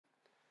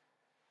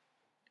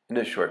In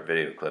this short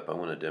video clip, I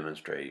want to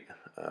demonstrate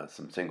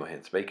some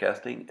single-hand spey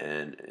casting,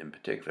 and in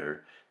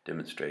particular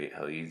demonstrate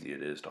how easy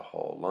it is to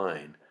haul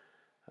line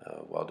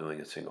while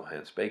doing a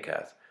single-hand spey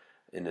cast.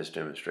 In this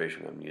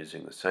demonstration, I'm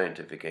using the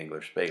Scientific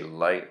Angler Spey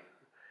Light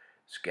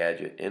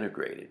Skagit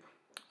Integrated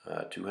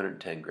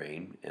 210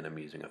 grain, and I'm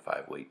using a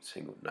 5-weight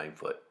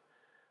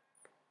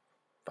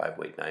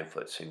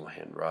 9-foot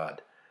single-hand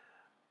rod.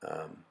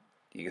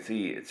 You can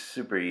see it's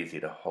super easy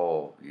to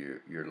haul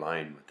your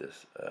line with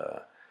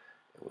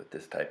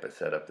this type of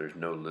setup. There's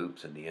no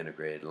loops in the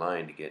integrated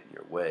line to get in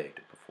your way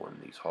to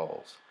perform these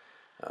hauls.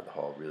 The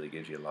haul really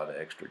gives you a lot of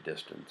extra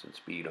distance and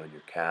speed on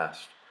your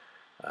cast.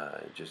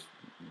 It just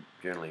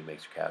generally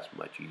makes your cast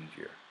much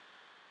easier.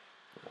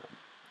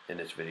 In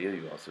this video,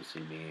 you also see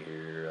me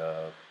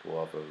here pull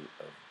off a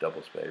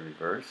double spey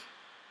reverse,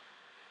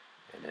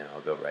 and then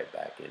I'll go right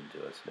back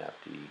into a snap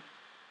tee.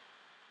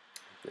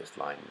 This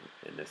line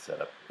in this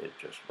setup, it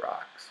just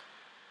rocks.